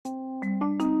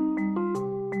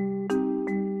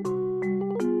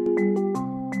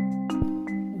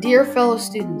Dear fellow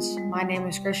students, my name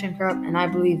is Christian Krupp, and I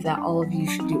believe that all of you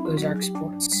should do Ozark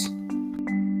Sports.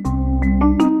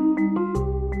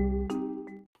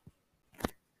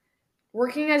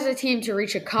 Working as a team to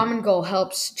reach a common goal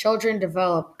helps children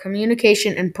develop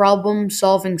communication and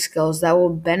problem-solving skills that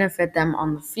will benefit them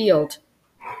on the field.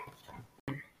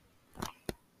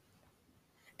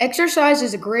 Exercise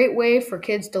is a great way for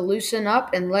kids to loosen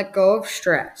up and let go of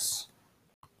stress.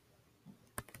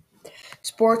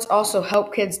 Sports also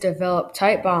help kids develop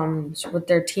tight bonds with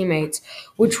their teammates,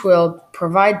 which will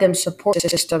provide them support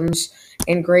systems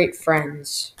and great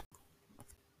friends.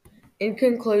 In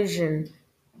conclusion,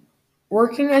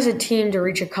 working as a team to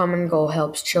reach a common goal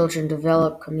helps children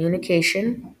develop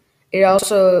communication. It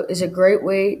also is a great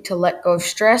way to let go of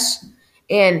stress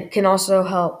and can also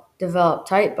help develop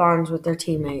tight bonds with their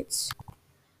teammates.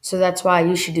 So that's why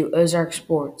you should do Ozark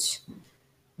Sports.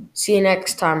 See you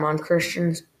next time on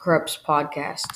Christian Krupp's podcast.